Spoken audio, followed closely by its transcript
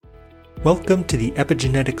Welcome to the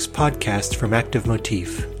Epigenetics podcast from Active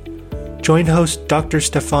Motif. Join host Dr.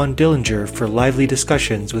 Stefan Dillinger for lively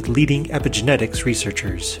discussions with leading epigenetics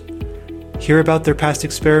researchers. Hear about their past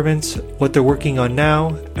experiments, what they're working on now,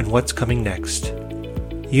 and what's coming next.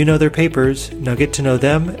 You know their papers, now get to know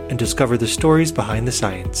them and discover the stories behind the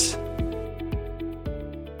science.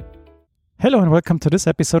 Hello and welcome to this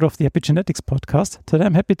episode of the Epigenetics podcast. Today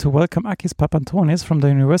I'm happy to welcome Akis Papantonis from the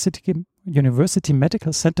University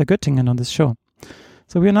Medical Center Göttingen on this show.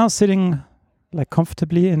 So we are now sitting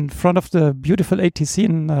comfortably in front of the beautiful ATC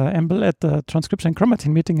in Embl at the Transcription and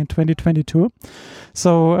Chromatin meeting in 2022.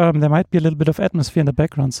 So there might be a little bit of atmosphere in the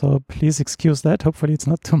background, so please excuse that. Hopefully it's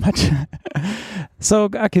not too much. So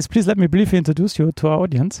Akis, please let me briefly introduce you to our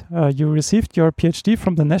audience. You received your PhD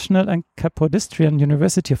from the National and Kapodistrian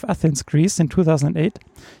University of Athens, Greece in 2008.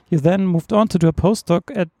 You then moved on to do a postdoc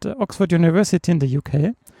at Oxford University in the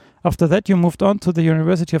UK. After that, you moved on to the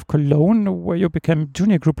University of Cologne, where you became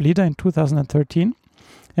junior group leader in 2013.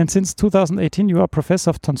 And since 2018, you are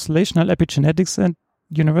professor of translational epigenetics at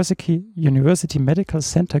University Medical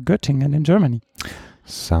Center Göttingen in Germany.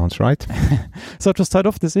 Sounds right. So to start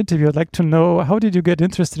off this interview, I'd like to know, how did you get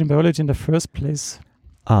interested in biology in the first place?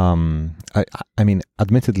 I mean,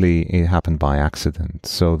 admittedly, it happened by accident.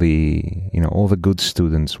 So all the good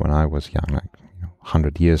students when I was young,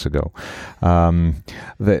 100 years ago,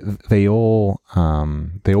 they all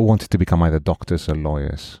wanted to become either doctors or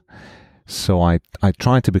lawyers. So I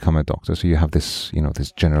tried to become a doctor. So you have this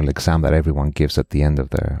general exam that everyone gives at the end of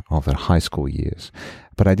their high school years.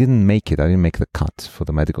 But I didn't make it. I didn't make the cut for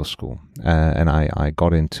the medical school. And I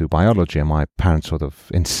got into biology, and my parents sort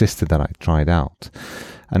of insisted that I try it out.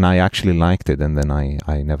 And I actually liked it, and then I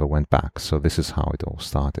never went back. So this is how it all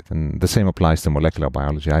started. And the same applies to molecular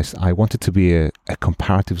biology. I wanted to be a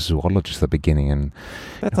comparative zoologist at the beginning. And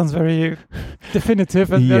that sounds very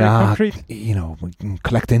definitive and very concrete.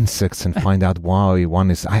 Collect insects and find out why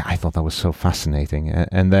one is... I thought that was so fascinating.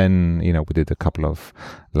 And then, we did a couple of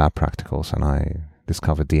lab practicals, and I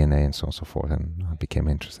discovered DNA and so on and so forth, and I became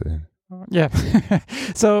interested in it. Yeah.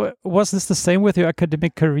 So was this the same with your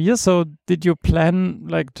academic career? So did you plan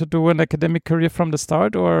to do an academic career from the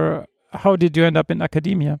start, or how did you end up in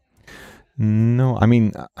academia? No, I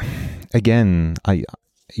mean, again,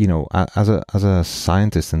 as a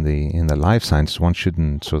scientist in the life science, one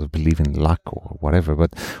shouldn't sort of believe in luck or whatever,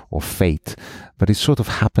 or fate, but it sort of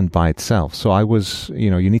happened by itself. So I was,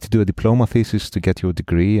 you need to do a diploma thesis to get your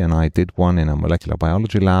degree, and I did one in a molecular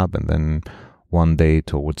biology lab, and then one day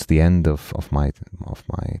towards the end of my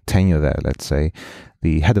tenure there, let's say,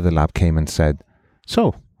 the head of the lab came and said,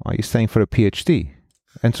 "So, are you staying for a PhD?"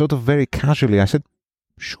 And sort of very casually I said,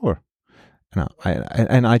 "Sure."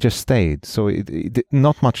 And I just stayed. So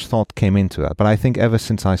not much thought came into that. But I think ever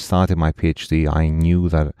since I started my PhD, I knew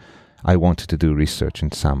that I wanted to do research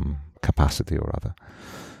in some capacity or other.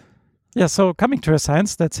 Yeah, so coming to a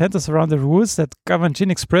science that centers around the rules that govern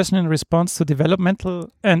gene expression in response to developmental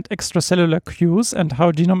and extracellular cues and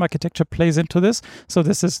how genome architecture plays into this. So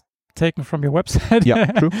this is taken from your website. Yeah,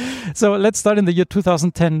 true. So let's start in the year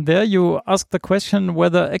 2010. There you asked the question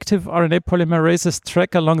whether active RNA polymerases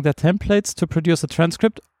track along their templates to produce a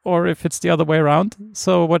transcript, or if it's the other way around.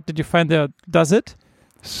 So what did you find there? Does it?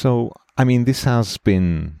 So, I mean, this has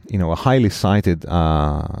been, a highly cited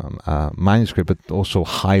manuscript, but also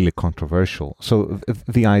highly controversial. So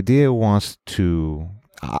the idea was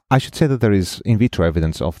I should say that there is in vitro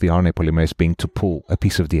evidence of the RNA polymerase being to pull a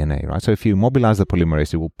piece of DNA, right? So if you mobilize the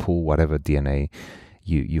polymerase, it will pull whatever DNA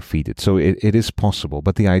you feed it. So it is possible.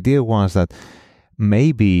 But the idea was that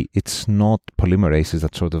maybe it's not polymerases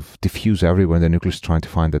that sort of diffuse everywhere in the nucleus trying to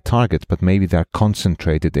find the target, but maybe they're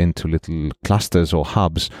concentrated into little clusters or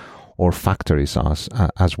hubs or factories,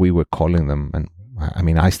 as we were calling them, and I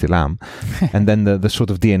mean, I still am. And then the sort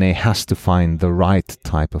of DNA has to find the right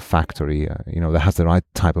type of factory, that has the right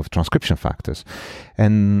type of transcription factors.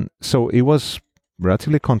 And so it was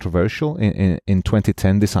relatively controversial in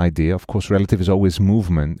 2010, this idea. Of course, relative is always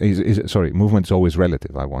movement. Movement is always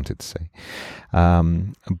relative, I wanted to say.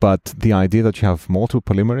 But the idea that you have multiple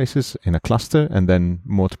polymerases in a cluster, and then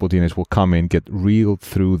multiple DNAs will come in, get reeled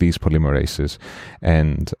through these polymerases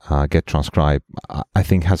and get transcribed, I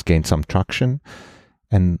think has gained some traction.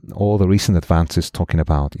 And all the recent advances talking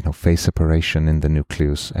about, phase separation in the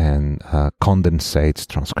nucleus and condensates,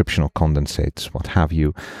 transcriptional condensates, what have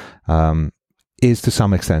you, is to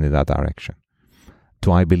some extent in that direction.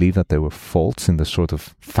 Do I believe that there were faults in the sort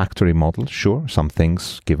of factory model? Sure, some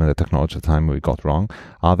things, given the technology at the time, we got wrong.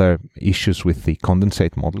 Are there issues with the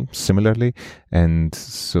condensate model similarly? And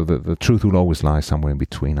so the truth will always lie somewhere in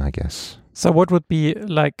between, I guess. So what would be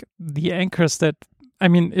like the anchors that, I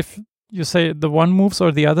mean, if you say the one moves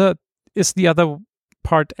or the other, is the other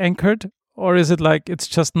part anchored, or is it like it's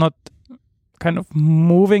just not kind of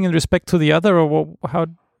moving in respect to the other, or how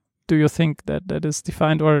do you think that is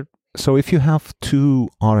defined? Or so if you have two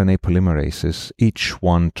RNA polymerases, each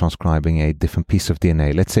one transcribing a different piece of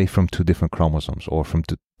DNA, let's say from two different chromosomes or from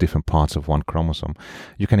two different parts of one chromosome,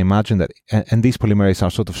 you can imagine that, and these polymerases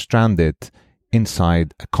are sort of stranded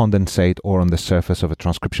inside a condensate or on the surface of a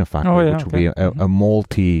transcription factor, which will be a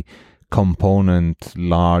multi-component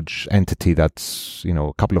large entity that's,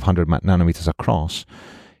 a couple of 100 nanometers across.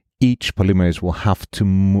 Each polymerase will have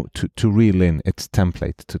to reel in its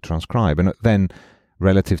template to transcribe, and then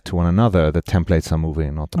relative to one another, the templates are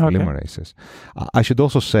moving, not the polymerases. I should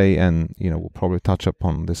also say, and we'll probably touch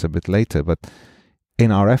upon this a bit later, but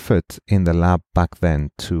in our effort in the lab back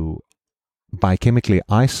then to biochemically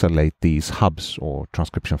isolate these hubs or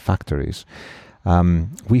transcription factories,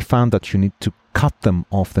 we found that you need to cut them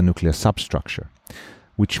off the nuclear substructure,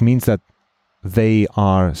 which means that they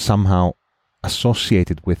are somehow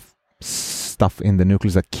associated with stuff in the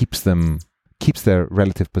nucleus that keeps their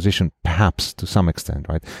relative position, perhaps to some extent,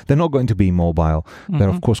 right? They're not going to be mobile. Mm-hmm. They're,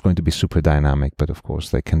 of course, going to be super dynamic, but of course,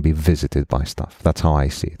 they can be visited by stuff. That's how I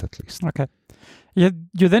see it, at least. Okay. You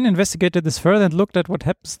then investigated this further and looked at what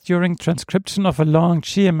happens during transcription of a long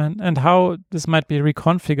gene and how this might be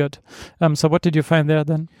reconfigured. So what did you find there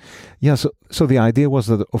then? Yeah, so the idea was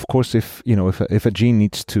that, of course, if a gene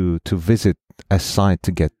needs to visit a site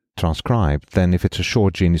to get transcribed, then if it's a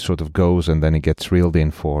short gene, it sort of goes and then it gets reeled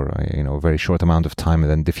in for a very short amount of time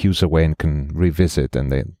and then diffuse away and can revisit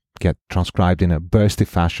and they get transcribed in a bursty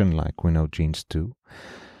fashion like we know genes do.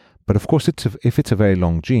 But of course, if it's a very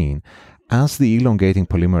long gene, as the elongating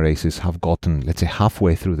polymerases have gotten, let's say,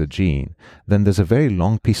 halfway through the gene, then there's a very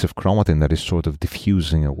long piece of chromatin that is sort of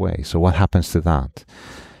diffusing away. So what happens to that?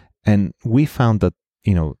 And we found that,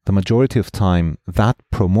 the majority of time, that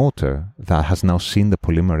promoter that has now seen the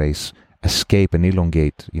polymerase escape and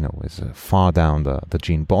elongate, is far down the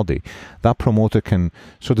gene body, that promoter can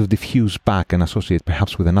sort of diffuse back and associate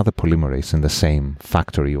perhaps with another polymerase in the same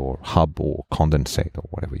factory or hub or condensate or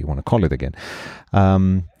whatever you want to call it again.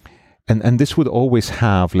 And this would always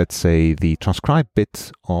have, let's say, the transcribed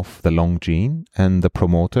bit of the long gene and the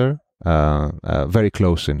promoter very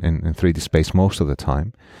close in 3D space most of the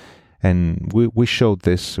time. And we showed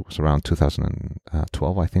this, it was around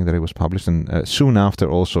 2012, I think, that it was published. And soon after,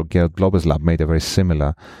 also, Gerd Glober's lab made a very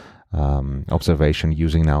similar observation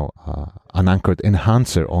using now an anchored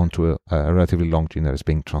enhancer onto a relatively long gene that is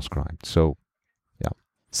being transcribed. So, yeah.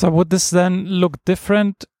 So would this then look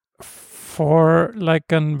different for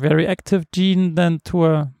like a very active gene than to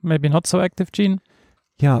a maybe not so active gene?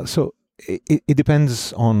 Yeah, so it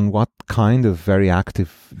depends on what kind of very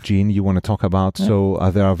active gene you want to talk about. Yeah.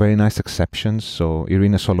 So there are very nice exceptions. So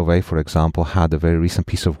Irina Solovey, for example, had a very recent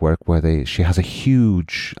piece of work where she has a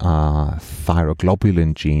huge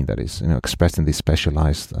thyroglobulin gene that is expressed in these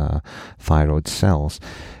specialized thyroid cells.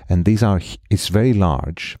 And it's very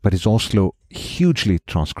large, but it's also hugely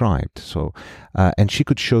transcribed. So, and she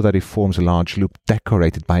could show that it forms a large loop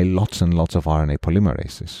decorated by lots and lots of RNA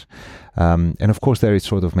polymerases. And of course, there it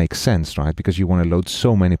sort of makes sense, right? Because you want to load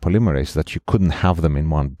so many polymerases that you couldn't have them in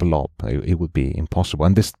one blob. It would be impossible.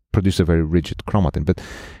 And this produced a very rigid chromatin. But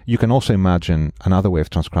you can also imagine another way of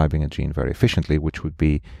transcribing a gene very efficiently, which would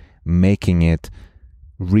be making it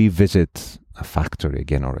revisit a factory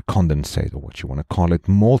again, or a condensate, or what you want to call it,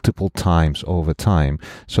 multiple times over time,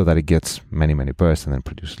 so that it gets many, many bursts and then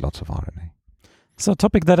produces lots of RNA. So a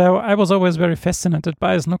topic that I was always very fascinated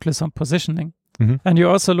by is nucleosome positioning. Mm-hmm. And you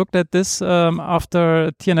also looked at this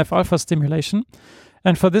after TNF-alpha stimulation.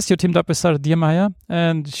 And for this, you teamed up with Sarah Diermeier,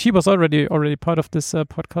 and she was already part of this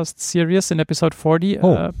podcast series in episode 40.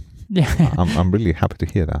 Yeah, I'm really happy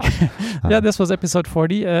to hear that. Yeah, this was episode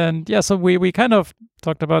 40, and yeah, so we kind of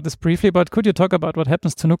talked about this briefly, but could you talk about what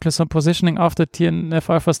happens to nucleosome positioning after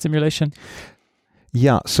TNF-alpha stimulation?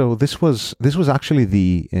 Yeah, so this was actually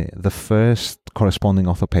the first corresponding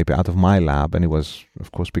author paper out of my lab, and it was,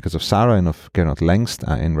 of course, because of Sarah and of Gernot Lengst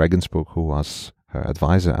in Regensburg, who was her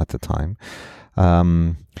advisor at the time.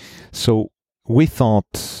 So we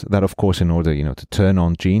thought that, of course, in order, to turn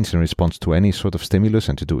on genes in response to any sort of stimulus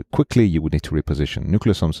and to do it quickly, you would need to reposition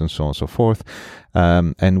nucleosomes and so on and so forth.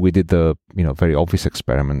 And we did the, very obvious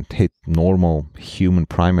experiment, hit normal human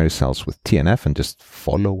primary cells with TNF and just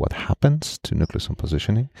follow what happens to nucleosome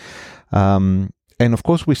positioning. And of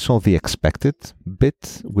course, we saw the expected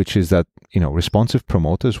bit, which is that, responsive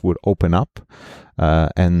promoters would open up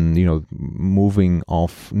and, moving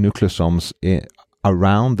off nucleosomes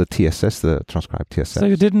around the TSS, the transcribed TSS. So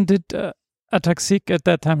you did Ataxig at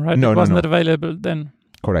that time, right? No, it wasn't available then.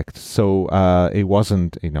 Correct. So it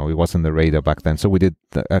wasn't the radar back then. So we did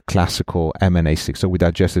a classical MNA-seq. So we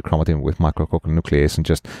digested chromatin with micrococcal nuclease and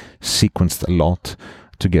just sequenced a lot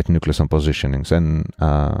to get nucleosome positionings. And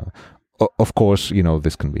of course,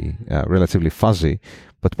 this can be relatively fuzzy.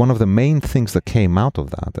 But one of the main things that came out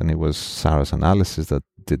of that, and it was Sarah's analysis that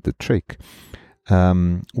did the trick,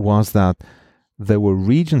 was that there were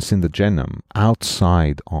regions in the genome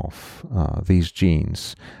outside of these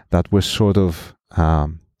genes that were sort of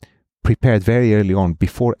prepared very early on,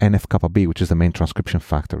 before NF-kappa B, which is the main transcription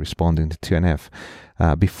factor responding to TNF,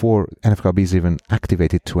 before NF-kappa B is even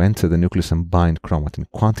activated to enter the nucleus and bind chromatin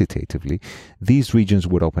quantitatively. These regions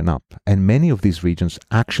would open up, and many of these regions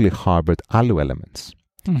actually harbored ALU elements.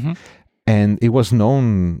 Mm-hmm. And it was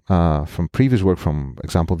known from previous work, from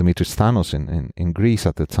example, Dimitris Thanos in Greece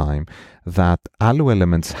at the time, that ALU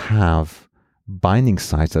elements have binding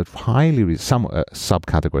sites that highly, some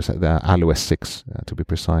subcategories, the ALU S6 to be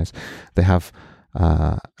precise, they have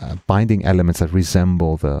binding elements that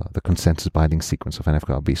resemble the consensus binding sequence of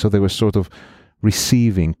NF-kappa B. So they were sort of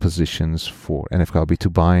receiving positions for NF-kappa B to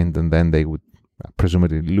bind, and then they would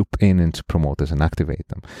presumably loop in into promoters and activate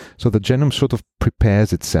them. So the genome sort of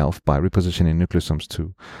prepares itself by repositioning nucleosomes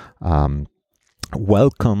to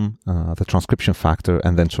welcome the transcription factor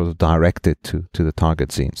and then sort of direct it to the target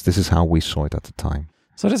genes. This is how we saw it at the time.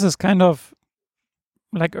 So this is kind of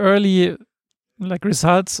like early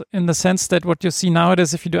results, in the sense that what you see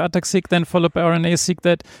nowadays, if you do ATAC-seq then followed by RNA-seq,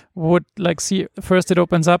 that would see first it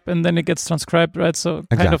opens up and then it gets transcribed, right? So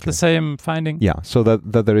kind of the same finding. Yeah, so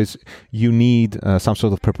that there is, you need some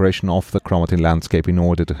sort of preparation of the chromatin landscape in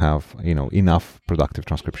order to have enough productive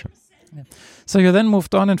transcription. Yeah. So you then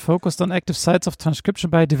moved on and focused on active sites of transcription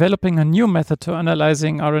by developing a new method to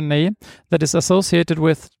analyzing RNA that is associated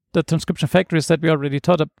with the transcription factories that we already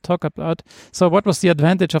talk about. So what was the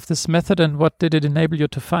advantage of this method, and what did it enable you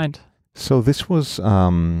to find? So this was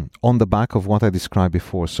on the back of what I described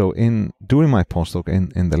before. So during my postdoc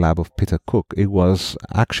in the lab of Peter Cook, it was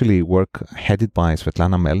actually work headed by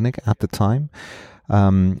Svetlana Melnik at the time,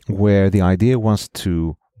 where the idea was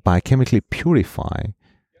to biochemically purify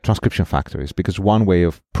transcription factories, because one way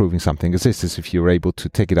of proving something exists is if you're able to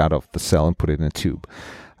take it out of the cell and put it in a tube.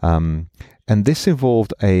 And this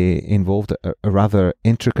involved a rather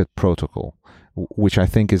intricate protocol, which I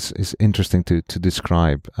think is interesting to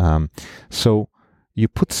describe. So you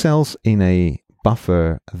put cells in a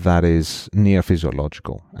buffer that is near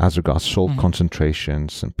physiological as regards salt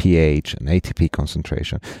concentrations and pH and ATP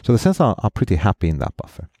concentration. So the cells are pretty happy in that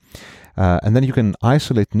buffer. And then you can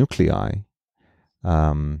isolate nuclei.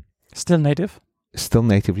 Still native? Still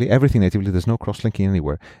natively, everything natively, there's no cross-linking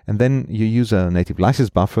anywhere. And then you use a native lysis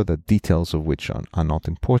buffer, the details of which are not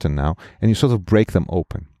important now, and you sort of break them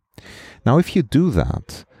open. Now, if you do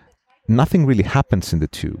that, nothing really happens in the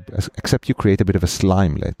tube, except you create a bit of a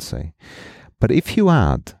slime, let's say. But if you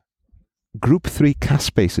add group 3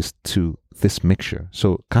 caspases to this mixture,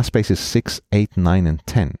 so caspases 6, 8, 9, and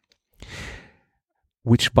 10,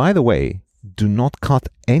 which, by the way, do not cut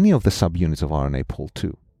any of the subunits of RNA pol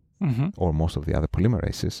 2, or most of the other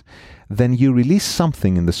polymerases, then you release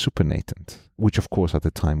something in the supernatant, which of course at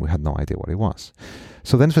the time we had no idea what it was.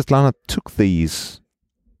 So then Svetlana took these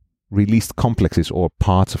released complexes or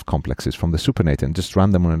parts of complexes from the supernatant, just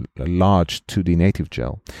ran them on a large 2D native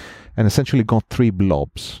gel, and essentially got 3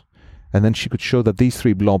 blobs. And then she could show that these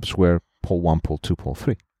 3 blobs were pol 1, pol 2, pol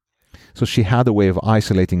 3. So she had a way of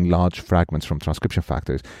isolating large fragments from transcription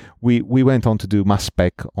factors. We went on to do mass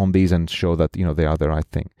spec on these and show that they are the right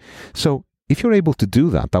thing. So if you're able to do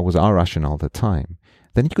that, that was our rationale at the time,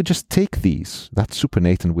 then you could just take that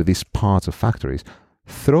supernatant with these parts of factories,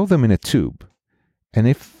 throw them in a tube, and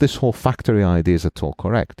if this whole factory idea is at all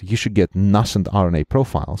correct, you should get nascent RNA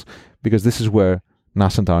profiles, because this is where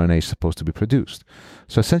nascent RNA is supposed to be produced.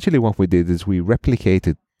 So essentially what we did is we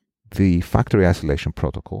replicated the factory isolation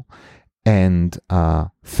protocol and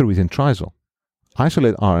threw it in Trizol.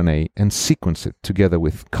 Isolate RNA and sequence it together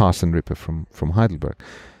with Carsten Ripper from Heidelberg.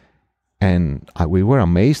 And we were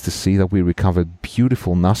amazed to see that we recovered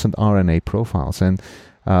beautiful nascent RNA profiles. And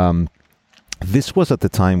this was at the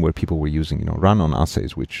time where people were using, run-on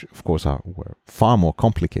assays, which of course were far more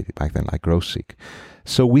complicated back then, like GROW-seq.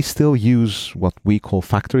 So we still use what we call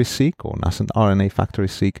factory-seq or nascent RNA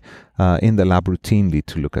factory-seq in the lab routinely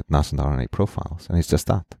to look at nascent RNA profiles. And it's just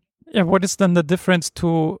that. Yeah. What is then the difference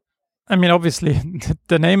to, obviously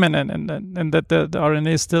the name and that the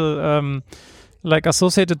RNA is still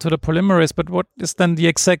associated to the polymerase, but what is then the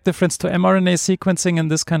exact difference to mRNA sequencing and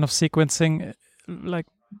this kind of sequencing?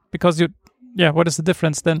 Because what is the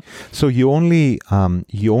difference then? So you only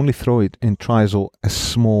throw it in Trizol a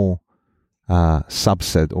small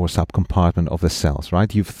subset or subcompartment of the cells,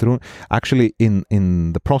 right? You've thrown, actually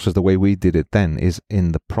in the process, the way we did it then is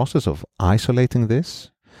in the process of isolating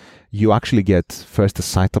this, you actually get first the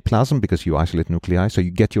cytoplasm because you isolate nuclei, so you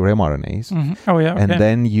get your mRNAs. Mm-hmm. Oh, yeah. Okay. And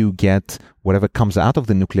then you get whatever comes out of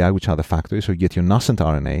the nuclei, which are the factories, so you get your nascent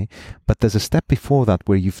RNA. But there's a step before that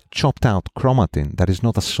where you've chopped out chromatin that is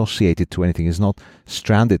not associated to anything, is not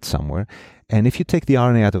stranded somewhere. And if you take the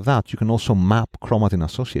RNA out of that, you can also map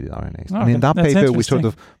chromatin-associated RNAs. And in that paper, we sort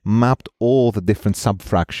of mapped all the different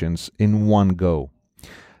subfractions in one go.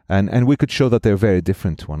 And we could show that they're very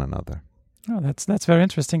different to one another. Oh, that's very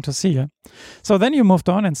interesting to see. Yeah? So then you moved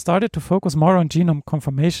on and started to focus more on genome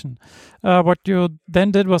conformation. What you then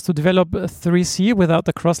did was to develop 3C without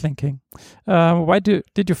the cross-linking. Why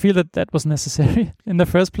did you feel that was necessary in the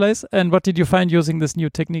first place? And what did you find using this new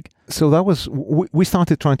technique? So that was, we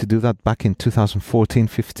started trying to do that back in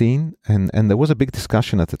 2014-15, and there was a big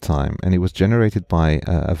discussion at the time, and it was generated by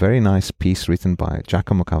a very nice piece written by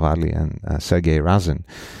Giacomo Cavalli and Sergei Razin,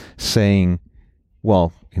 saying,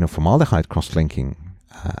 well, formaldehyde cross-linking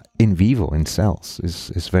in vivo in cells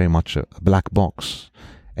is very much a black box,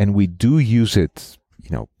 and we do use it,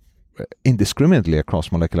 indiscriminately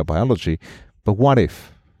across molecular biology. But what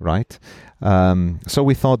if, right? So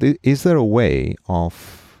we thought, is there a way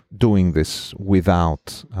of doing this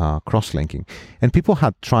without cross-linking? And people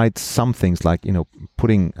had tried some things like,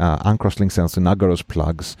 putting uncross-linked cells in agarose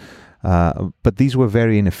plugs. But these were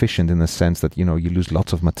very inefficient in the sense that, you lose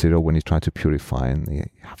lots of material when you try to purify, and you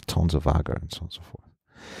have tons of agar and so on and so forth.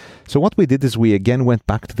 So what we did is we again went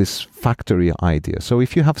back to this factory idea. So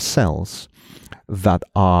if you have cells that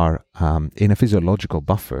are in a physiological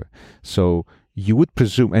buffer, so you would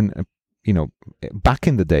presume, and back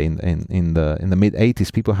in the day, in the mid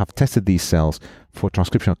 80s, people have tested these cells for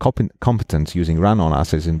transcriptional competence using run-on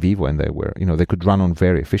assays in vivo, and they were, they could run on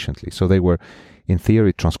very efficiently. So they were, in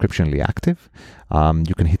theory, transcriptionally active.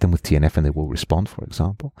 You can hit them with TNF and they will respond, for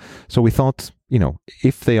example. So we thought,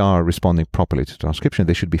 if they are responding properly to transcription,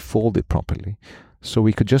 they should be folded properly. So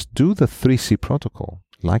we could just do the 3C protocol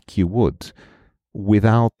like you would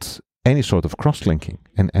without any sort of cross-linking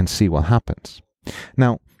and see what happens.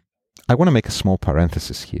 Now, I want to make a small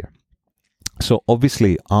parenthesis here. So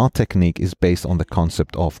obviously our technique is based on the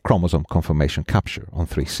concept of chromosome conformation capture on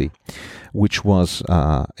 3C, which was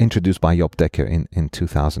introduced by Job Decker in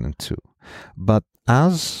 2002. But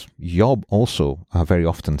as Job also very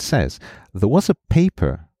often says, there was a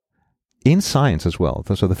paper in Science as well.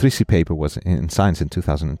 So the 3C paper was in Science in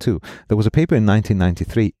 2002. There was a paper in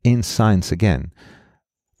 1993 in Science again,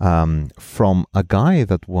 from a guy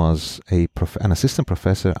that was an assistant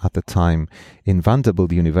professor at the time in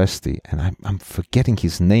Vanderbilt University, and I'm forgetting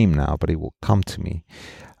his name now, but it will come to me.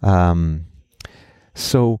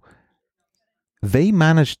 So they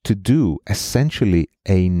managed to do essentially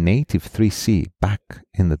a native 3C back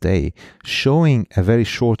in the day, showing a very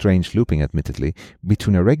short-range looping, admittedly,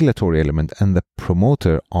 between a regulatory element and the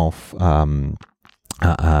promoter of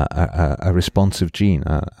a responsive gene,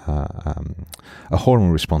 a hormone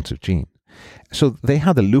responsive gene. So they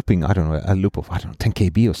had a looping, a loop of 10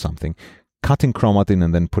 kb or something, cutting chromatin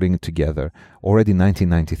and then putting it together already in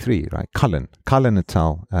 1993, right? Cullen et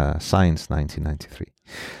al., Science 1993.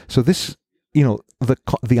 So this,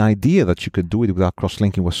 the idea that you could do it without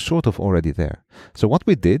cross-linking was sort of already there. So what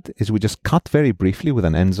we did is we just cut very briefly with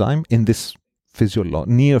an enzyme in this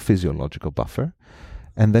near physiological buffer,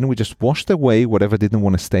 and then we just washed away whatever didn't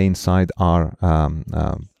want to stay inside our,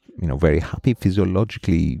 very happy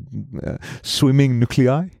physiologically swimming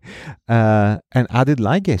nuclei, and added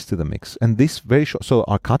ligase to the mix. And this very short, so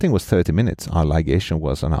our cutting was 30 minutes. Our ligation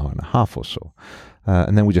was an hour and a half or so.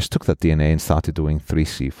 And then we just took that DNA and started doing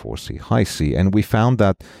 3C, 4C, high C. And we found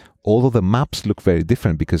that although the maps look very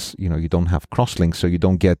different because, you don't have cross-links, so you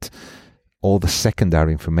don't get all the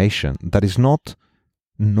secondary information, that is not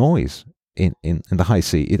noise. In the high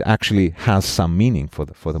C, it actually has some meaning for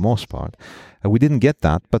the most part. We didn't get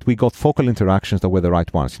that, but we got focal interactions that were the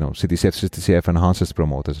right ones, CTCF enhances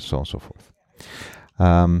promoters, and so on and so forth.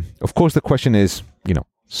 Of course, the question is,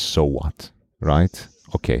 so what, right?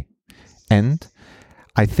 Okay. And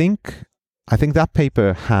I think that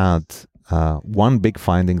paper had one big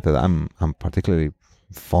finding that I'm particularly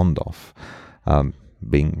fond of,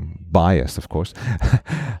 being biased, of course,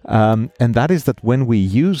 and that is that when we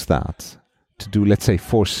use that to do, let's say,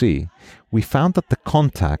 4C, we found that the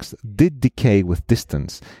contacts did decay with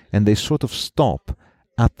distance, and they sort of stop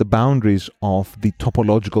at the boundaries of the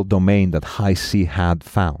topological domain that high C had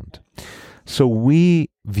found. So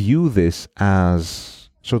we view this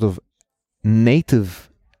as sort of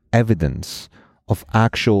native evidence of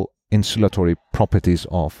actual insulatory properties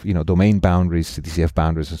of, domain boundaries, CTCF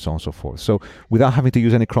boundaries, and so on and so forth. So without having to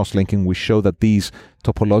use any cross-linking, we show that these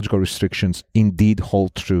topological restrictions indeed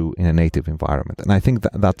hold true in a native environment. And I think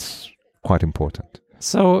that's quite important.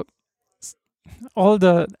 So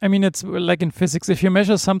it's like in physics, if you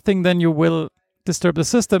measure something, then you will disturb the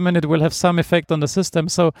system and it will have some effect on the system.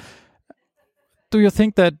 So do you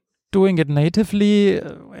think that doing it natively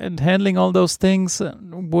and handling all those things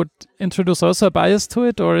would introduce also a bias to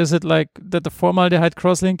it? Or is it like that the formaldehyde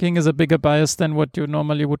cross-linking is a bigger bias than what you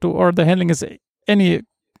normally would do? Or the handling is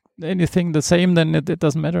anything the same, then it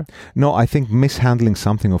doesn't matter? No, I think mishandling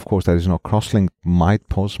something, of course, that is not cross-linked might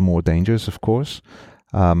pose more dangers, of course.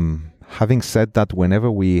 Having said that,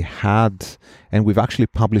 whenever we had, and we've actually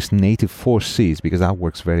published native 4Cs because that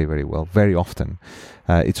works very, very well, very often.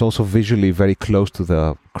 It's also visually very close to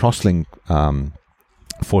the crosslink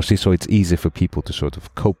 4C, so it's easy for people to sort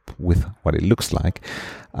of cope with what it looks like.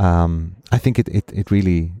 I think it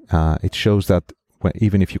really it shows that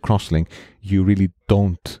even if you crosslink, you really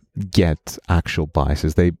don't get actual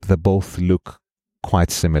biases. They both look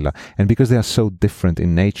quite similar, and because they are so different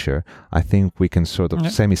in nature, I think we can sort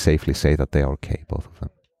of semi-safely say that they are okay, both of them.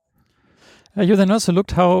 You then also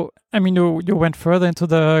looked you went further into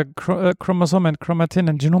the chromosome and chromatin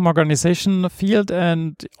and genome organization field,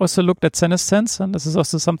 and also looked at senescence, and this is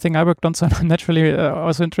also something I worked on, so I'm naturally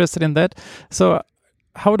also interested in that. So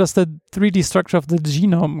how does the 3D structure of the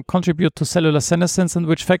genome contribute to cellular senescence, and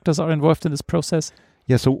which factors are involved in this process?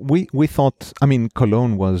 Yeah, so we thought,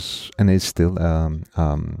 Cologne was and is still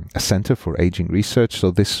a center for aging research,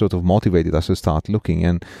 so this sort of motivated us to start looking.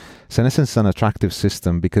 And senescence is an attractive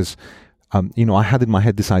system because, I had in my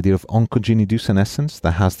head this idea of oncogene senescence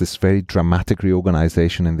that has this very dramatic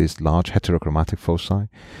reorganization in these large heterochromatic foci,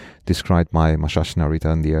 described by Masashi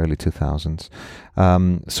Narita in the early 2000s.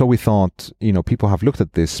 So we thought, people have looked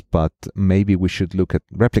at this, but maybe we should look at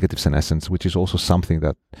replicative senescence, which is also something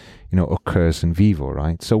that, occurs in vivo,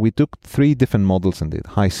 right? So we took 3 different models and did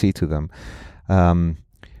Hi-C to them.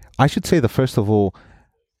 I should say that, first of all,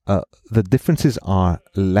 the differences are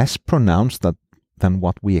less pronounced than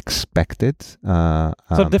what we expected. So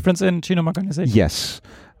difference in genome organization? Yes.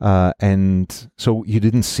 And so you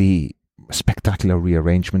didn't see spectacular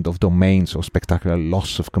rearrangement of domains or spectacular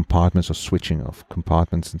loss of compartments or switching of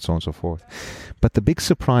compartments and so on and so forth. But the big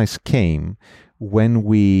surprise came when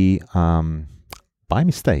we, by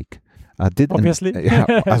mistake, obviously,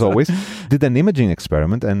 as always, did an imaging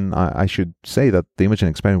experiment. And I should say that the imaging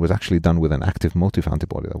experiment was actually done with an active motif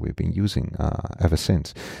antibody that we've been using ever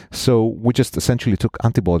since. So we just essentially took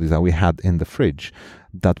antibodies that we had in the fridge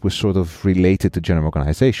that was sort of related to genome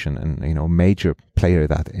organization, and a major player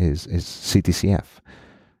that is CTCF.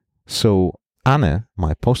 So Anne,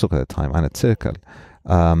 my postdoc at the time, Anne Zirkel,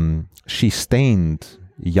 she stained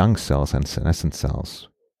young cells and senescent cells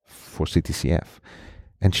for CTCF,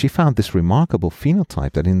 and she found this remarkable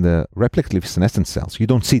phenotype that in the replicative senescent cells, you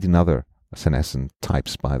don't see it in other senescent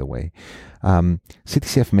types, by the way,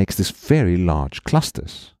 CTCF makes these very large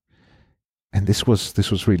clusters. And this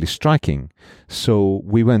was really striking. So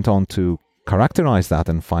we went on to characterize that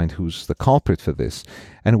and find who's the culprit for this.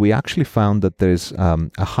 And we actually found that there's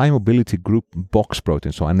a high mobility group box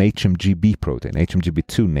protein, so an HMGB protein,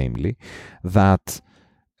 HMGB2 namely, that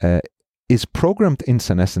is programmed in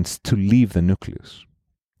senescence to leave the nucleus.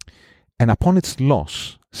 And upon its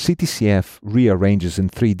loss, CTCF rearranges in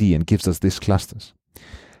 3D and gives us these clusters.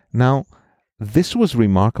 Now, this was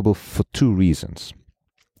remarkable for 2 reasons.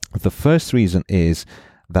 The first reason is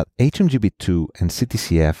that HMGB2 and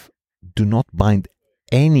CTCF do not bind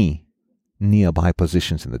any nearby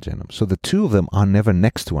positions in the genome. So the 2 of them are never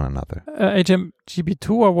next to one another.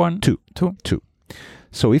 HMGB2 or 1? 2.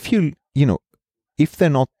 So if if they're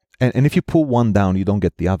not, and if you pull one down, you don't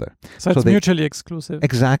get the other. So it's mutually exclusive.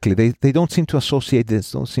 Exactly. They don't seem to associate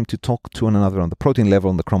this, don't seem to talk to one another on the protein level,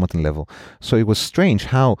 on the chromatin level. So it was strange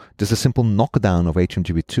how just a simple knockdown of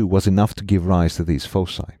HMGB2 was enough to give rise to these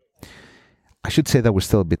foci. I should say that we're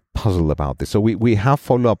still a bit puzzled about this. So we have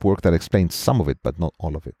follow-up work that explains some of it, but not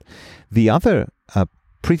all of it. The other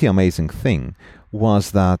pretty amazing thing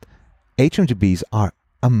was that HMGBs are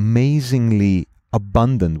amazingly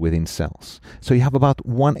abundant within cells. So you have about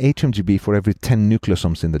 1 HMGB for every 10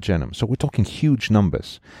 nucleosomes in the genome. So we're talking huge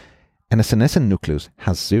numbers. And a senescent nucleus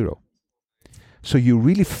has 0. So you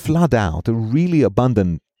really flood out a really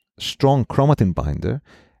abundant, strong chromatin binder,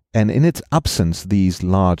 and in its absence, these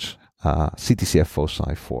large CTCF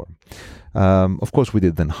foci form. Of course, we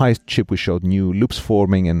did then Hi-ChIP. We showed new loops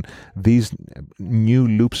forming, and these new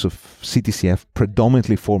loops of CTCF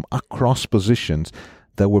predominantly form across positions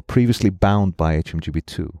that were previously bound by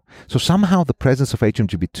HMGB2. So somehow the presence of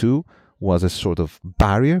HMGB2 was a sort of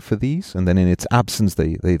barrier for these, and then in its absence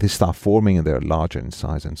they start forming and they're larger in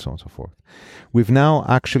size and so on and so forth. We've now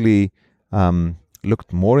actually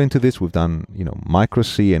looked more into this. We've done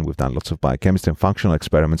micro-C, and we've done lots of biochemistry and functional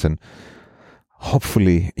experiments, and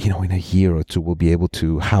hopefully in a year or two we'll be able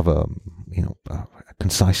to have a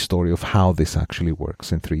concise story of how this actually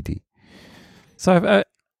works in 3D. So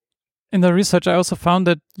in the research I also found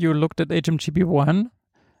that you looked at HMGB1.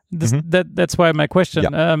 That's why my question.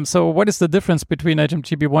 Yeah. So what is the difference between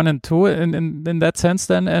HMGB1 and 2 in that sense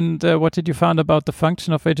then? And what did you find about the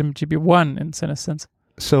function of HMGB1 in senescence?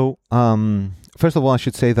 So first of all, I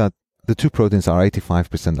should say that the two proteins are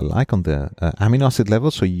 85% alike on the amino acid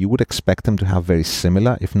level. So you would expect them to have very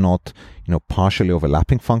similar, if not partially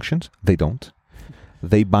overlapping functions. They don't.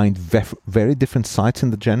 They bind very different sites in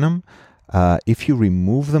the genome. If you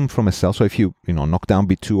remove them from a cell, so if you knock down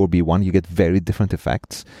B2 or B1, you get very different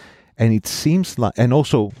effects. And it seems like, and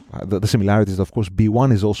also the similarities, of course,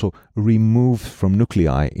 B1 is also removed from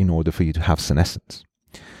nuclei in order for you to have senescence.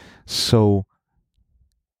 So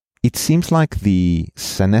it seems like the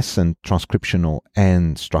senescent transcriptional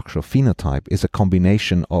and structural phenotype is a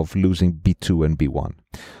combination of losing B2 and B1.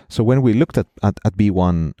 So when we looked at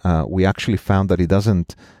B1, we actually found that it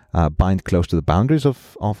doesn't bind close to the boundaries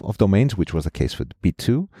of domains, which was the case for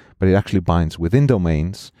B2, but it actually binds within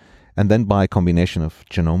domains. And then by a combination of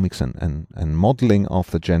genomics and modeling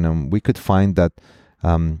of the genome, we could find that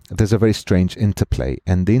there's a very strange interplay.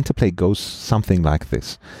 And the interplay goes something like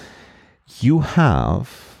this. You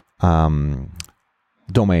have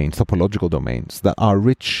domains, topological domains, that are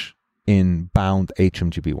rich in bound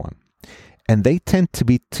HMGB1. And they tend to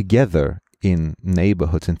be together in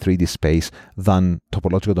neighborhoods in 3D space than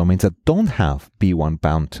topological domains that don't have B1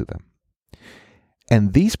 bound to them.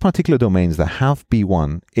 And these particular domains that have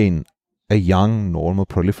B1 in a young, normal,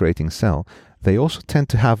 proliferating cell, they also tend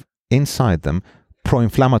to have inside them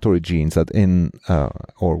pro-inflammatory genes that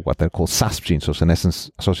or what they're called SASP genes, so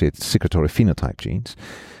senescence-associated secretory phenotype genes,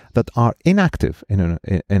 that are inactive in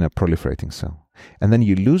a proliferating cell. And then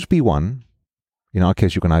you lose B1. In our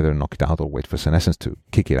case, you can either knock it out or wait for senescence to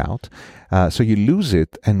kick it out. So you lose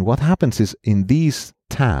it, and what happens is in these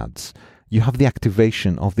TADs, you have the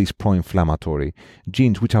activation of these pro-inflammatory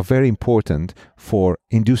genes, which are very important for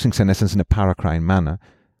inducing senescence in a paracrine manner,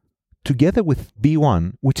 together with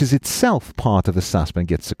B1, which is itself part of the SASP and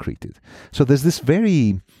gets secreted. So there's this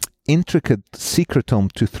very intricate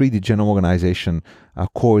secretome to 3D genome organization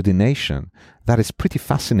coordination that is pretty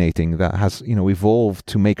fascinating, that has evolved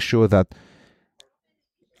to make sure that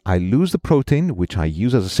I lose the protein, which I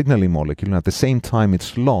use as a signaling molecule, and at the same time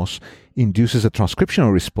its loss induces a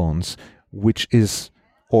transcriptional response, which is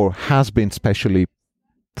or has been specially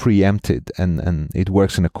preempted, and it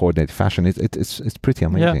works in a coordinated fashion. It's pretty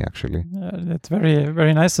amazing, actually. It's very,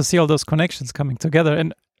 very nice to see all those connections coming together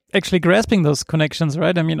and actually grasping those connections,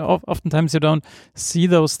 right? I mean, oftentimes you don't see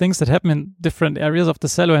those things that happen in different areas of the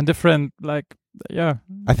cell or in different,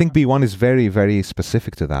 I think B1 is very, very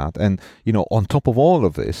specific to that. And, on top of all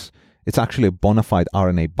of this, it's actually a bona fide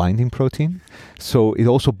RNA binding protein. So it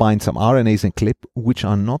also binds some RNAs in CLIP, which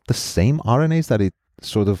are not the same RNAs that it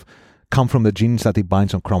sort of come from the genes that it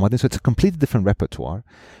binds on chromatin. So it's a completely different repertoire.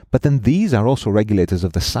 But then these are also regulators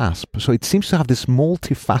of the SASP. So it seems to have this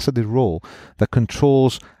multifaceted role that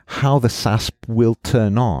controls how the SASP will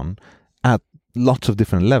turn on at lots of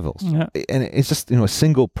different levels. Yeah. And it's just, a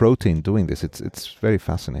single protein doing this. It's very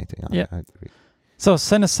fascinating. Yeah. I agree. So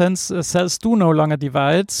senescence cells do no longer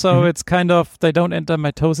divide. So it's kind of, they don't enter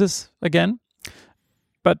mitosis again.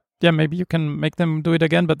 But maybe you can make them do it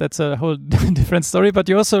again, but that's a whole different story. But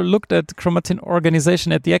you also looked at chromatin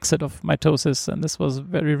organization at the exit of mitosis, and this was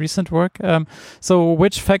very recent work. So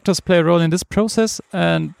which factors play a role in this process,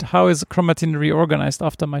 and how is chromatin reorganized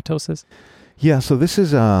after mitosis? Yeah, so this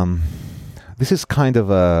is kind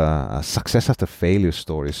of a success after failure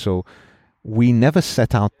story. So we never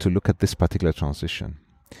set out to look at this particular transition.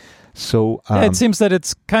 So it seems that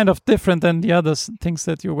it's kind of different than the other things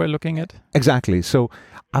that you were looking at. Exactly. So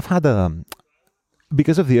I've had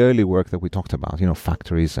because of the early work that we talked about,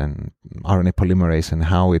 factories and RNA polymerase and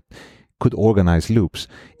how it could organize loops.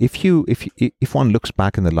 If one looks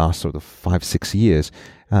back in the last sort of 5-6 years,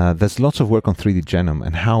 there's lots of work on 3D genome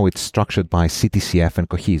and how it's structured by CTCF and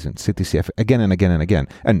cohesin. CTCF again and again and again,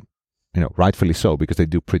 and rightfully so, because they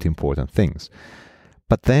do pretty important things.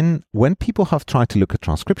 But then when people have tried to look at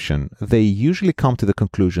transcription, they usually come to the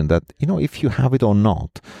conclusion that, if you have it or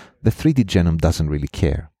not, the 3D genome doesn't really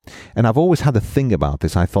care. And I've always had a thing about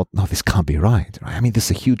this. I thought, no, this can't be right. I mean, this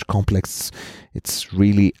is a huge complex. It's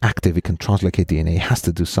really active. It can translocate DNA. It has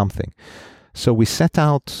to do something. So we set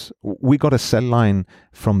out, we got a cell line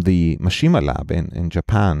from the Mashima lab in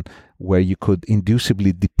Japan where you could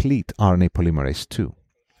inducibly deplete RNA polymerase II.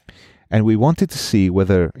 And we wanted to see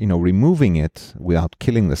whether, removing it without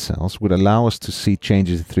killing the cells would allow us to see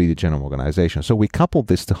changes in 3D genome organization. So we coupled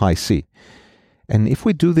this to Hi-C. And if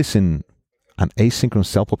we do this in an asynchronous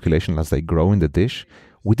cell population as they grow in the dish,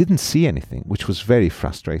 we didn't see anything, which was very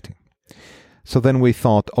frustrating. So then we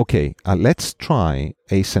thought, okay, let's try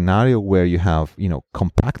a scenario where you have,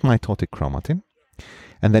 compact mitotic chromatin,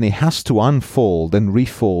 and then it has to unfold and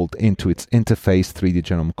refold into its interphase 3D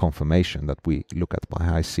genome conformation that we look at by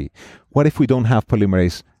Hi-C. What if we don't have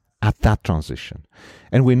polymerase at that transition?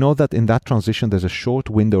 And we know that in that transition, there's a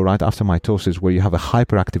short window right after mitosis where you have a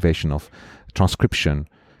hyperactivation of transcription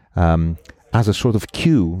as a sort of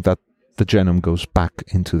cue that the genome goes back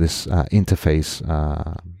into this interphase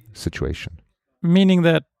situation. Meaning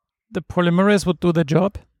that the polymerase would do the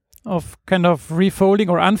job of kind of refolding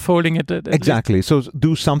or unfolding it. Exactly. So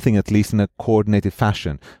do something at least in a coordinated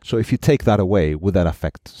fashion. So if you take that away, would that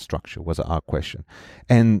affect structure, was our question.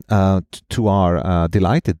 And to our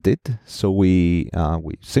delight, it did. So we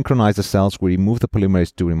synchronize the cells, we remove the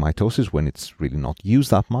polymerase during mitosis when it's really not used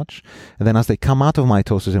that much. And then as they come out of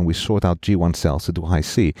mitosis and we sort out G1 cells to do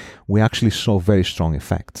Hi-C, we actually saw very strong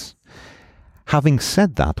effects. Having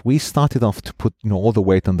said that, we started off to put all the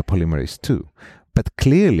weight on the polymerase II. But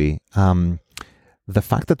clearly, the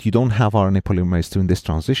fact that you don't have RNA polymerase II in this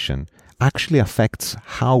transition actually affects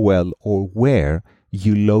how well or where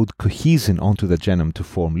you load cohesin onto the genome to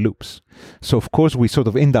form loops. So, of course, we sort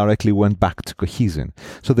of indirectly went back to cohesin.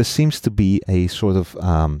 So there seems to be a sort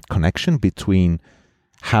of connection between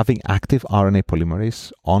having active RNA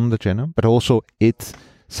polymerase on the genome, but also it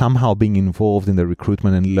somehow being involved in the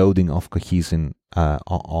recruitment and loading of cohesin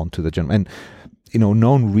onto the genome. And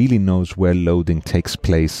no one really knows where loading takes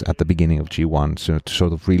place at the beginning of G1, so to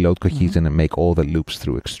sort of reload cohesin and make all the loops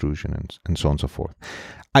through extrusion and so on and so forth.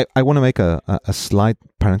 I want to make a slight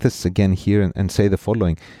parenthesis again here and say the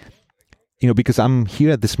following. Because I'm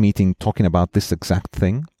here at this meeting talking about this exact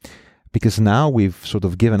thing, because now we've sort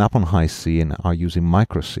of given up on Hi-C and are using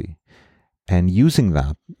micro-C. And using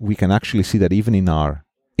that, we can actually see that even in our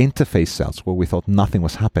interface cells where we thought nothing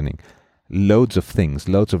was happening, loads of things,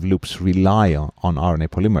 loads of loops rely on RNA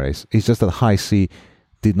polymerase. It's just that Hi-C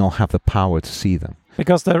did not have the power to see them.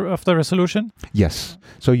 Because of the resolution? Yes.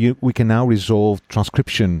 So we can now resolve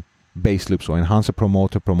transcription-based loops, or enhancer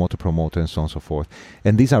promoter, and so on and so forth.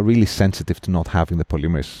 And these are really sensitive to not having the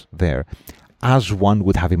polymerase there, as one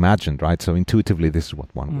would have imagined, right? So intuitively, this is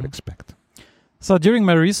what one would expect. So during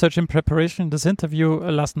my research in preparation this interview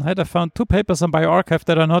last night, I found 2 papers on bioRxiv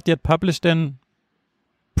that are not yet published in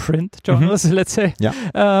print journals, let's say.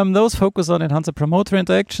 Yeah. Those focus on enhancer-promoter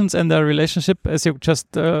interactions and their relationship, as you just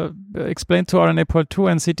explained, to RNA-pol2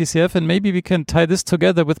 and CTCF. And maybe we can tie this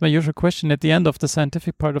together with my usual question at the end of the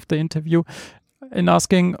scientific part of the interview in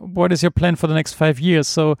asking, what is your plan for the next 5 years?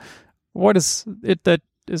 So what is it that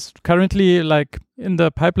is currently like in the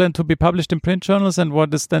pipeline to be published in print journals, and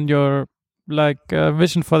what is then your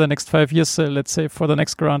vision for the next 5 years, let's say, for the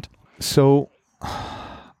next grant? So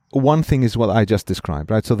one thing is what I just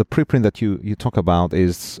described, right? So the preprint that you talk about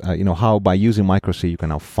is, how by using micro-C you can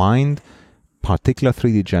now find particular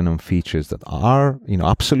 3D genome features that are,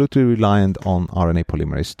 absolutely reliant on RNA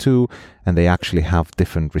polymerase II, and they actually have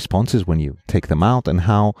different responses when you take them out, and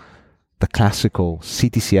how the classical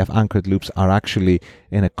CTCF anchored loops are actually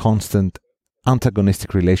in a constant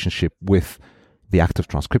antagonistic relationship with the active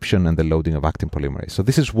transcription and the loading of actin polymerase. So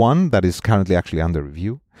this is one that is currently actually under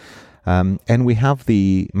review. And we have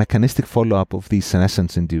the mechanistic follow-up of these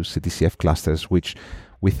senescence-induced CTCF clusters, which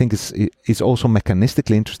we think is also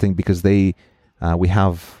mechanistically interesting because we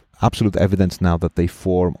have absolute evidence now that they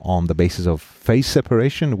form on the basis of phase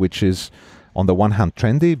separation, which is on the one hand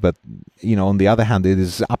trendy, but on the other hand, it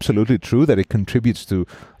is absolutely true that it contributes to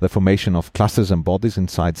the formation of clusters and bodies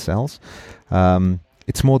inside cells.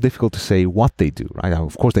 It's more difficult to say what they do, right?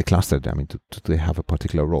 Of course, they cluster. I mean, they have a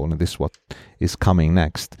particular role, and this is what is coming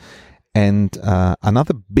next. And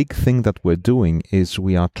another big thing that we're doing is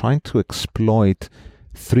we are trying to exploit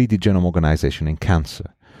 3D genome organization in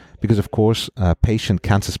cancer. Because, of course, patient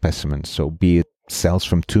cancer specimens, so be it cells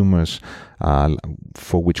from tumors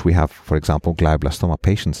for which we have, for example, glioblastoma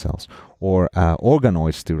patient cells, or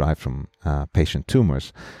organoids derived from patient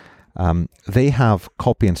tumors, they have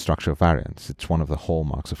copy and structure variants. It's one of the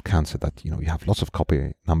hallmarks of cancer that you have lots of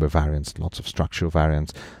copy number variants, lots of structure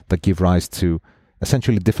variants that give rise to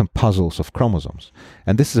essentially different puzzles of chromosomes.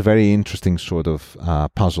 And this is a very interesting sort of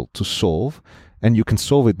puzzle to solve, and you can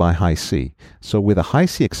solve it by Hi-C. So with a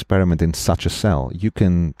Hi-C experiment in such a cell, you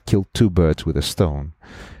can kill two birds with a stone.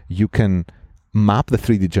 You can map the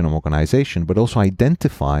 3D genome organization, but also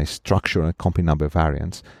identify structure and copy number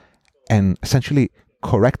variants and essentially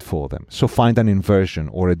correct for them. So find an inversion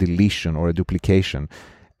or a deletion or a duplication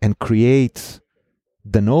and create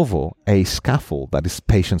de novo a scaffold that is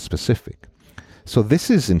patient-specific. So this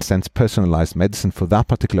is, in a sense, personalized medicine for that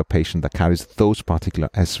particular patient that carries those particular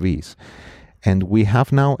SVs. And we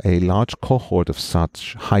have now a large cohort of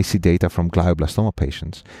such Hi-C data from glioblastoma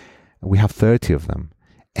patients. We have 30 of them.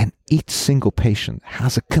 And each single patient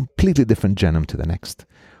has a completely different genome to the next.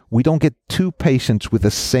 We don't get two patients with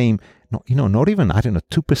the same, not even,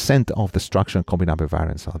 2% of the structure and copy number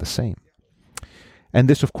variants are the same. And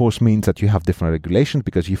this, of course, means that you have different regulations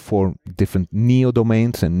because you form different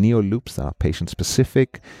neo-domains and neo-loops that are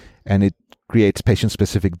patient-specific, and it creates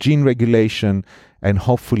patient-specific gene regulation and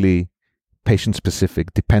hopefully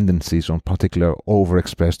patient-specific dependencies on particular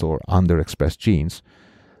overexpressed or underexpressed genes.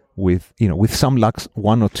 With some luck,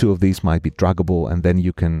 one or two of these might be druggable, and then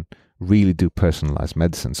you can really do personalized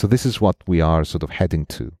medicine. So this is what we are sort of heading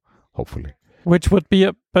to, hopefully. Which would be,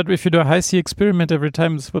 but if you do a Hi-C experiment every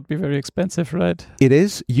time, this would be very expensive, right? It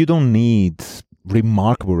is. You don't need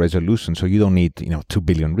remarkable resolution, so you don't need 2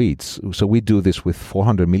 billion reads. So we do this with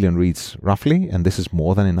 400 million reads roughly, and this is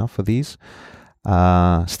more than enough for these.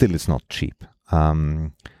 Still, it's not cheap.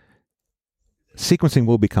 Sequencing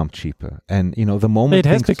will become cheaper, and the moment it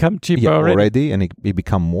has become cheaper already, and it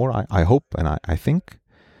become more. I hope, and I think.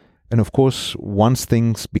 And of course, once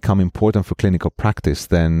things become important for clinical practice,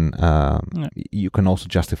 then you can also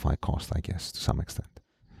justify cost, I guess, to some extent.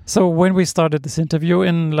 So when we started this interview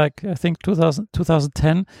in, I think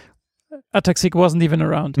 2010, ATAC-seq wasn't even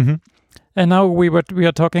around. Mm-hmm. And now we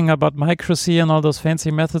are talking about micro-C and all those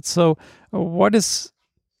fancy methods. So what is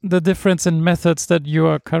the difference in methods that you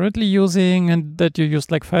are currently using and that you used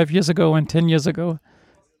 5 years ago and 10 years ago?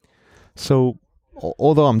 So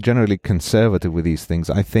although I'm generally conservative with these things,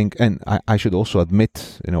 I think, and I should also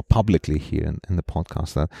admit, publicly here in the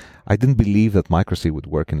podcast, that I didn't believe that micro-C would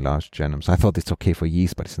work in large genomes. I thought it's okay for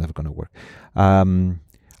yeast, but it's never going to work.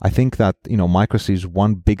 I think that, micro-C is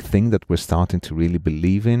one big thing that we're starting to really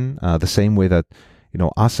believe in, the same way that,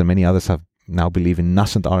 us and many others have now believe in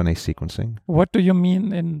nascent RNA sequencing. What do you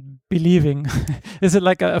mean in believing? Is it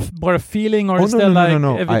more a feeling, or is there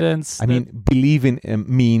evidence? I mean, believing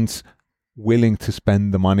means willing to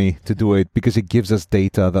spend the money to do it because it gives us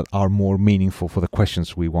data that are more meaningful for the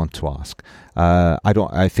questions we want to ask.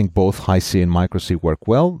 I think both Hi-C and micro-C work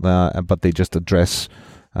well, but they just address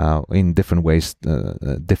in different ways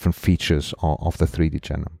different features of the 3D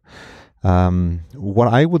genome. What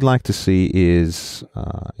I would like to see is,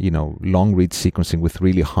 long read sequencing with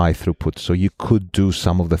really high throughput. So you could do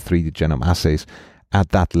some of the 3D genome assays at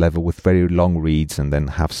that level with very long reads and then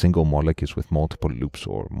have single molecules with multiple loops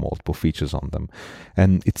or multiple features on them.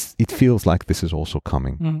 And it feels like this is also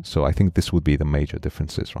coming. Mm. So I think this would be the major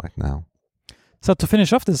differences right now. So to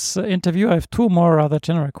finish off this interview, I have two more rather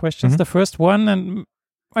general questions. Mm-hmm. The first one, and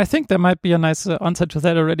I think there might be a nice answer to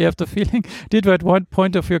that already. I have the feeling. Did you at one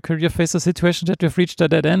point of your career face a situation that you've reached a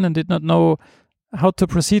dead end and did not know how to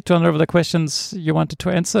proceed to unravel the questions you wanted to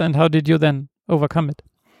answer, and how did you then overcome it?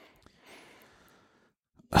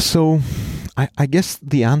 So I guess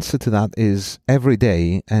the answer to that is every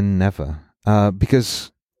day and never.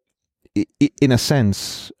 Because in a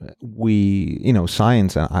sense,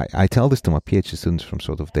 science, and I tell this to my PhD students from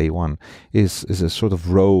sort of day one, is a sort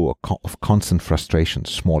of row of constant frustration,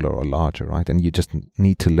 smaller or larger, right? And you just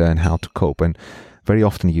need to learn how to cope. And very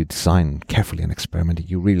often you design carefully an experiment,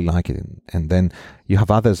 you really like it, and then you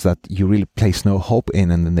have others that you really place no hope in,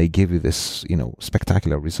 and then they give you this,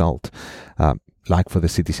 spectacular result. Like for the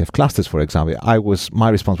CTCF clusters, for example, my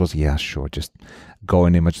response was, yeah, sure, just go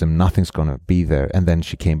and image them. Nothing's going to be there. And then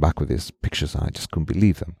she came back with these pictures, and I just couldn't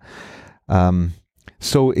believe them.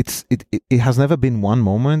 So it has never been one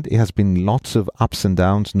moment. It has been lots of ups and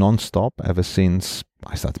downs non-stop ever since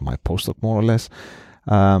I started my postdoc, more or less.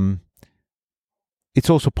 It's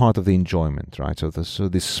also part of the enjoyment, right? So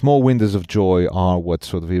these small windows of joy are what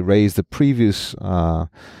sort of erase the previous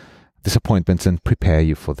disappointments and prepare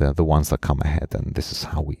you for the ones that come ahead. And this is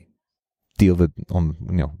how we deal with on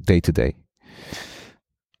day to day.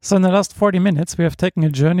 So in the last 40 minutes, we have taken a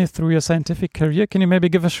journey through your scientific career. Can you maybe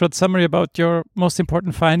give a short summary about your most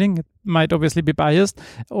important finding? It might obviously be biased,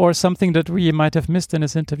 or something that we might have missed in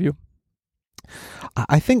this interview.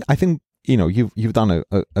 I think you've done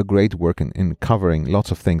a great work in covering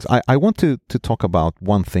lots of things. I want to talk about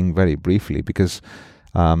one thing very briefly, because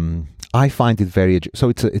I find it so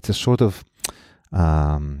it's a sort of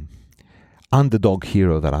underdog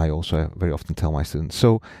hero that I also very often tell my students.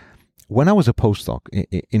 So when I was a postdoc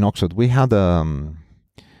in Oxford, we had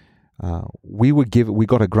we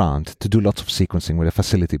got a grant to do lots of sequencing with a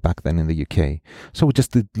facility back then in the UK. So we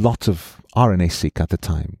just did lots of RNA-seq at the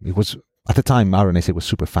time. At the time, RNA-seq was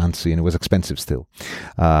super fancy and it was expensive still,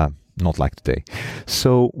 not like today.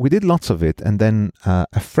 So we did lots of it, and then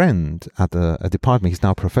a friend at a department, he's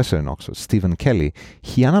now a professor in Oxford, Stephen Kelly,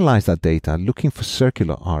 he analyzed that data looking for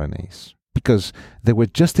circular RNAs because they were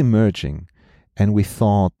just emerging, and we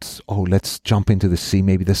thought, let's jump into the sea,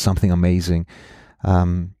 maybe there's something amazing.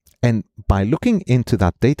 And by looking into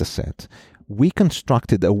that data set, we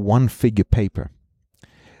constructed a one-figure paper,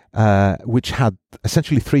 which had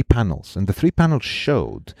essentially 3 panels. And the 3 panels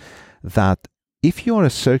showed that if you're a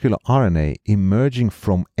circular RNA emerging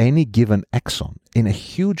from any given exon in a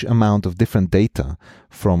huge amount of different data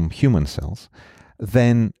from human cells,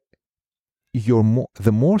 then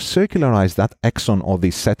the more circularized that exon or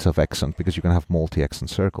these sets of exons, because you can have multi-exon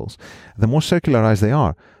circles, the more circularized they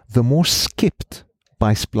are, the more skipped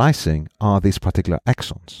by splicing are these particular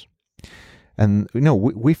exons. And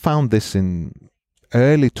we found this in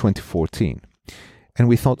early 2014, and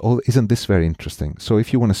we thought, isn't this very interesting? So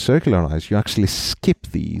if you want to circularize, you actually skip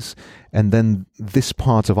these, and then these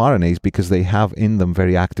parts of RNAs, because they have in them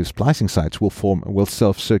very active splicing sites, will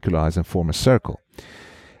self-circularize and form a circle.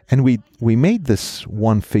 And we made this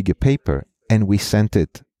one-figure paper, and we sent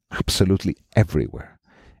it absolutely everywhere,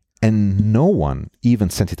 and no one even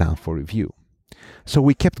sent it out for review. So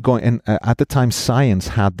we kept going, and at the time, Science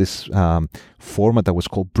had this format that was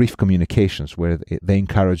called brief communications, where they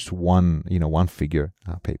encouraged one-figure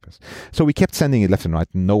papers. So we kept sending it left and right,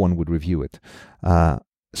 and no one would review it.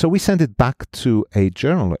 So we sent it back to a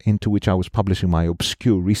journal into which I was publishing my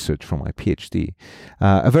obscure research from my PhD,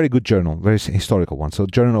 a very good journal, very historical one, so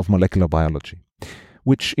Journal of Molecular Biology,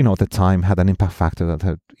 which at the time had an impact factor that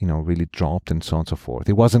had really dropped, and so on and so forth.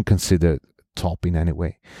 It wasn't considered top in any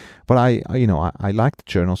way, but I liked the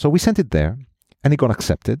journal, so we sent it there, and it got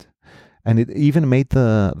accepted, and it even made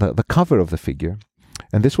the cover of the figure.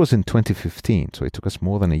 And this was in 2015, so it took us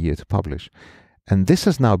more than a year to publish, and this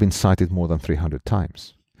has now been cited more than 300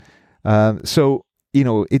 times. So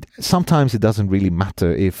sometimes it doesn't really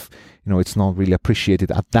matter if it's not really appreciated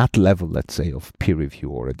at that level, let's say, of peer review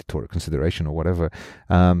or editorial consideration or whatever.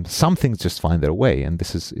 Some things just find their way, and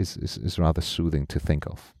this is rather soothing to think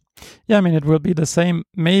of. Yeah, I mean, it will be the same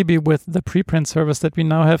maybe with the preprint service that we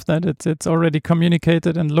now have, that it's already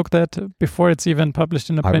communicated and looked at before it's even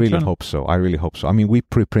published in a print journal. I really hope so. I mean, we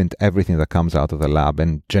preprint everything that comes out of the lab,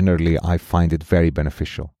 and generally I find it very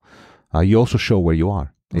beneficial. You also show where you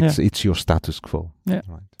are. It's your status quo. Yeah.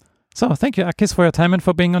 Right. So thank you, Akis, for your time and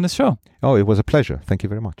for being on this show. Oh, it was a pleasure. Thank you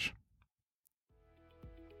very much.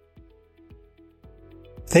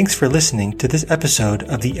 Thanks for listening to this episode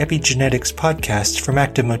of the Epigenetics podcast from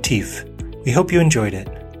Active Motif. We hope you enjoyed it.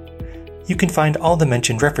 You can find all the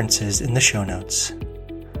mentioned references in the show notes.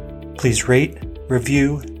 Please rate,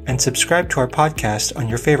 review, and subscribe to our podcast on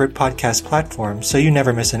your favorite podcast platform so you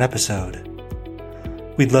never miss an episode.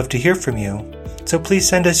 We'd love to hear from you, so please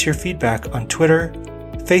send us your feedback on Twitter,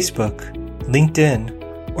 Facebook, LinkedIn,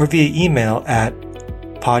 or via email at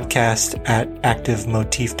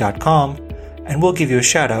podcast@activemotif.com, and we'll give you a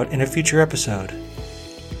shout out in a future episode.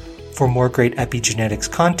 For more great epigenetics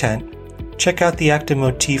content, check out the Active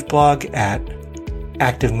Motif blog at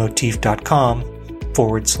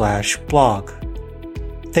activemotif.com/blog.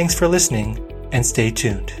 Thanks for listening, and stay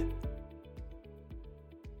tuned.